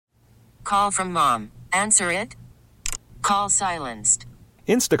Call from mom. Answer it. Call silenced.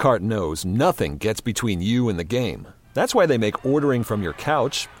 Instacart knows nothing gets between you and the game. That's why they make ordering from your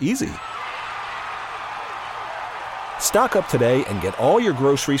couch easy. Stock up today and get all your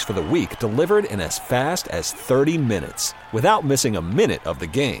groceries for the week delivered in as fast as 30 minutes without missing a minute of the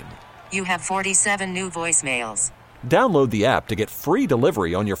game. You have 47 new voicemails. Download the app to get free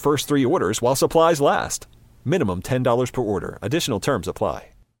delivery on your first 3 orders while supplies last. Minimum $10 per order. Additional terms apply.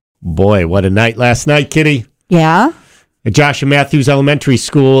 Boy, what a night last night, Kitty. Yeah? At Josh and Matthews Elementary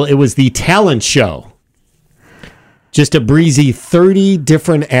School, it was the talent show. Just a breezy 30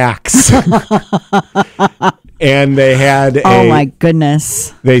 different acts. And they had oh my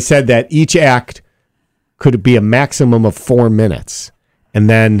goodness. They said that each act could be a maximum of 4 minutes. And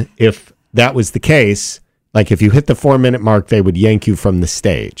then if that was the case, like if you hit the 4-minute mark, they would yank you from the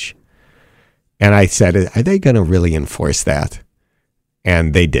stage. And I said, are they going to really enforce that?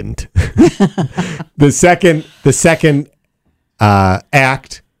 And they didn't. The second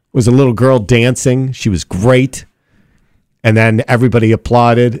act was a little girl dancing. She was great. And then everybody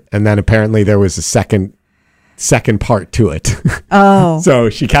applauded. And then apparently there was a second part to it. Oh. So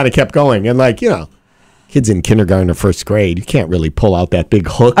she kind of kept going. And like, kids in kindergarten or first grade, you can't really pull out that big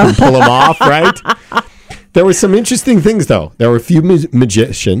hook and pull them off, right? There were some interesting things, though. There were a few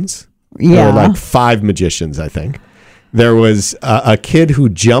magicians. Yeah. There were like 5 magicians, I think. There was a kid who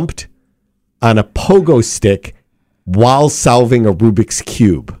jumped on a pogo stick while solving a Rubik's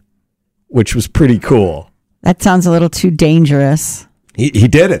Cube, which was pretty cool. That sounds a little too dangerous. He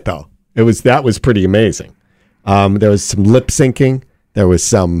did it, though. That was pretty amazing. There was some lip syncing. There was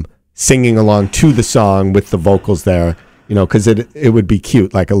some singing along to the song with the vocals there, because it would be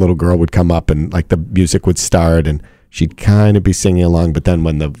cute. Like a little girl would come up and like the music would start and she'd kind of be singing along. But then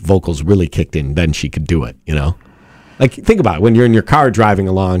when the vocals really kicked in, then she could do it, Like, think about it. When you're in your car driving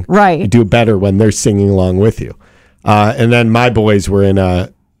along, right, you do better when they're singing along with you. And then my boys were in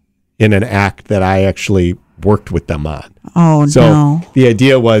an act that I actually worked with them on. Oh, so no. The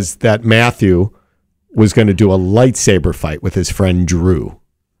idea was that Matthew was going to do a lightsaber fight with his friend Drew.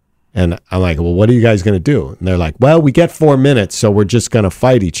 And I'm like, well, what are you guys going to do? And they're like, well, we get 4 minutes, so we're just going to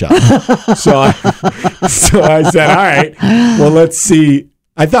fight each other. so I said, all right, well, let's see.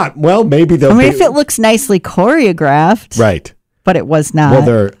 I thought, well, maybe they'll if it looks nicely choreographed. Right. But it was not. Well,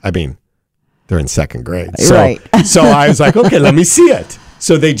 they're in second grade. So, right. So I was like, okay, let me see it.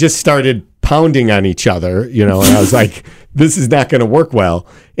 So they just started pounding on each other, and I was like, this is not going to work well.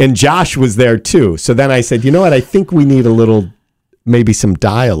 And Josh was there too. So then I said, you know what? I think we need maybe some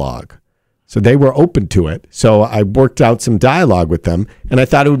dialogue. So they were open to it. So I worked out some dialogue with them, and I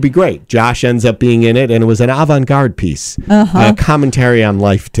thought it would be great. Josh ends up being in it, and it was an avant-garde piece, a commentary on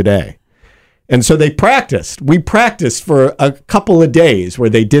life today. And so they practiced. We practiced for a couple of days where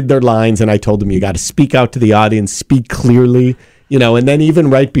they did their lines, and I told them, you got to speak out to the audience, speak clearly, and then even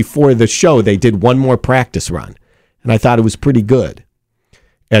right before the show, they did one more practice run. And I thought it was pretty good.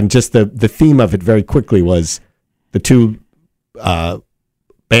 And just the theme of it very quickly was the two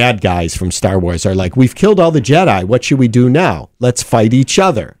bad guys from Star Wars are like, we've killed all the Jedi. What should we do now? Let's fight each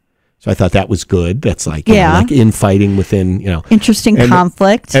other. So I thought that was good. That's like, like infighting within, Interesting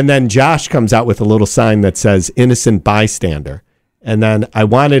conflict. And then Josh comes out with a little sign that says innocent bystander. And then I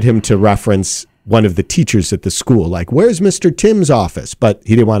wanted him to reference one of the teachers at the school, like, where's Mr. Tim's office? But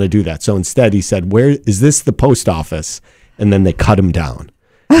he didn't want to do that. So instead he said, where is this the post office? And then they cut him down.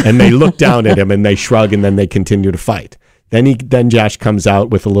 And they look down at him and they shrug and then they continue to fight. Then Josh comes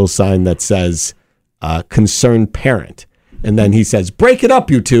out with a little sign that says, concerned parent. And then he says, break it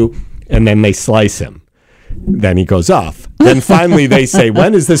up, you two. And then they slice him. Then he goes off. Then finally they say,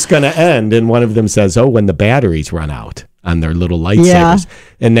 when is this going to end? And one of them says, when the batteries run out on their little lightsabers. Yeah.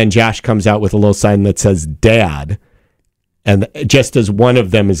 And then Josh comes out with a little sign that says, Dad. And just as one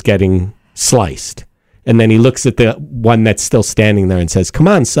of them is getting sliced. And then he looks at the one that's still standing there and says, come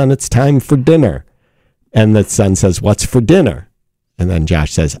on, son, it's time for dinner. And the son says, what's for dinner? And then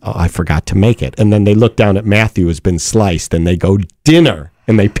Josh says, I forgot to make it. And then they look down at Matthew who's been sliced and they go, dinner.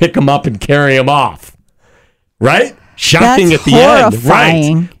 And they pick him up and carry him off. Right? Shocking That's at the horrifying.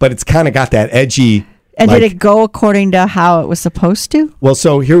 end. Right. But it's kind of got that edgy. And did it go according to how it was supposed to? Well,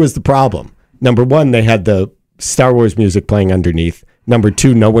 so here was the problem. Number one, they had the Star Wars music playing underneath. Number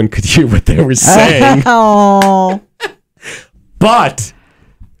two, no one could hear what they were saying. Oh. But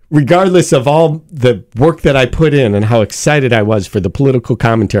regardless of all the work that I put in and how excited I was for the political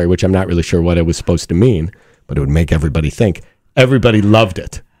commentary, which I'm not really sure what it was supposed to mean, but it would make everybody think, everybody loved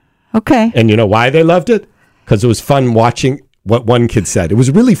it. Okay. And you know why they loved it? Because it was fun watching what one kid said. It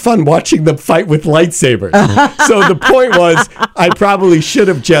was really fun watching them fight with lightsabers. So the point was, I probably should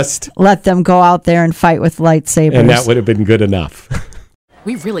have just let them go out there and fight with lightsabers. And that would have been good enough.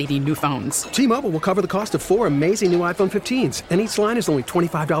 We really need new phones. T-Mobile will cover the cost of 4 amazing new iPhone 15s, and each line is only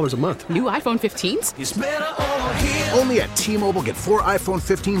 $25 a month. New iPhone 15s? It's better over here. Only at T-Mobile, get 4 iPhone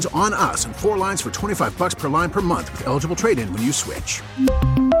 15s on us and 4 lines for $25 per line per month with eligible trade-in when you switch.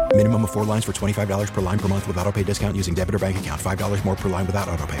 Minimum of 4 lines for $25 per line per month with autopay discount using debit or bank account. $5 more per line without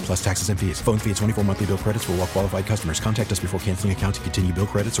autopay, plus taxes and fees. Phone fee at 24 monthly bill credits for well-qualified customers. Contact us before canceling account to continue bill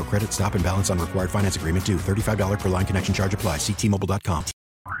credits or credit stop and balance on required finance agreement due. $35 per line connection charge applies. See T-Mobile.com.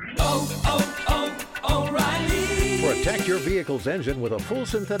 O'Reilly. Protect your vehicle's engine with a full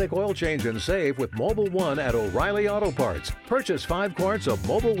synthetic oil change and save with Mobile One at O'Reilly Auto Parts. Purchase 5 quarts of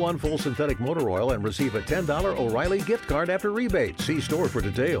Mobile One full synthetic motor oil and receive a $10 O'Reilly gift card after rebate. See store for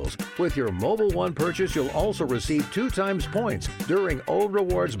details. With your Mobile One purchase, you'll also receive 2 times points during O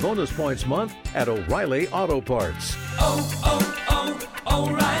Rewards Bonus Points Month at O'Reilly Auto Parts.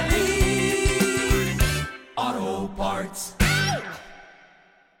 O'Reilly Auto Parts.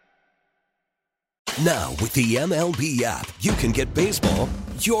 Now, with the MLB app, you can get baseball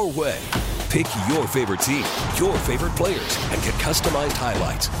your way. Pick your favorite team, your favorite players, and get customized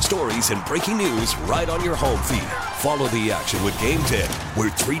highlights, stories, and breaking news right on your home feed. Follow the action with Game 10, where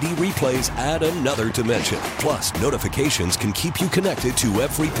 3D replays add another dimension. Plus, notifications can keep you connected to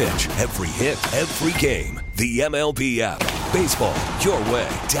every pitch, every hit, every game. The MLB app. Baseball your way.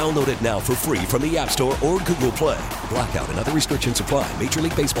 Download it now for free from the App Store or Google Play. Blackout and other restrictions apply. Major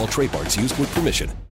League Baseball trademarks used with permission.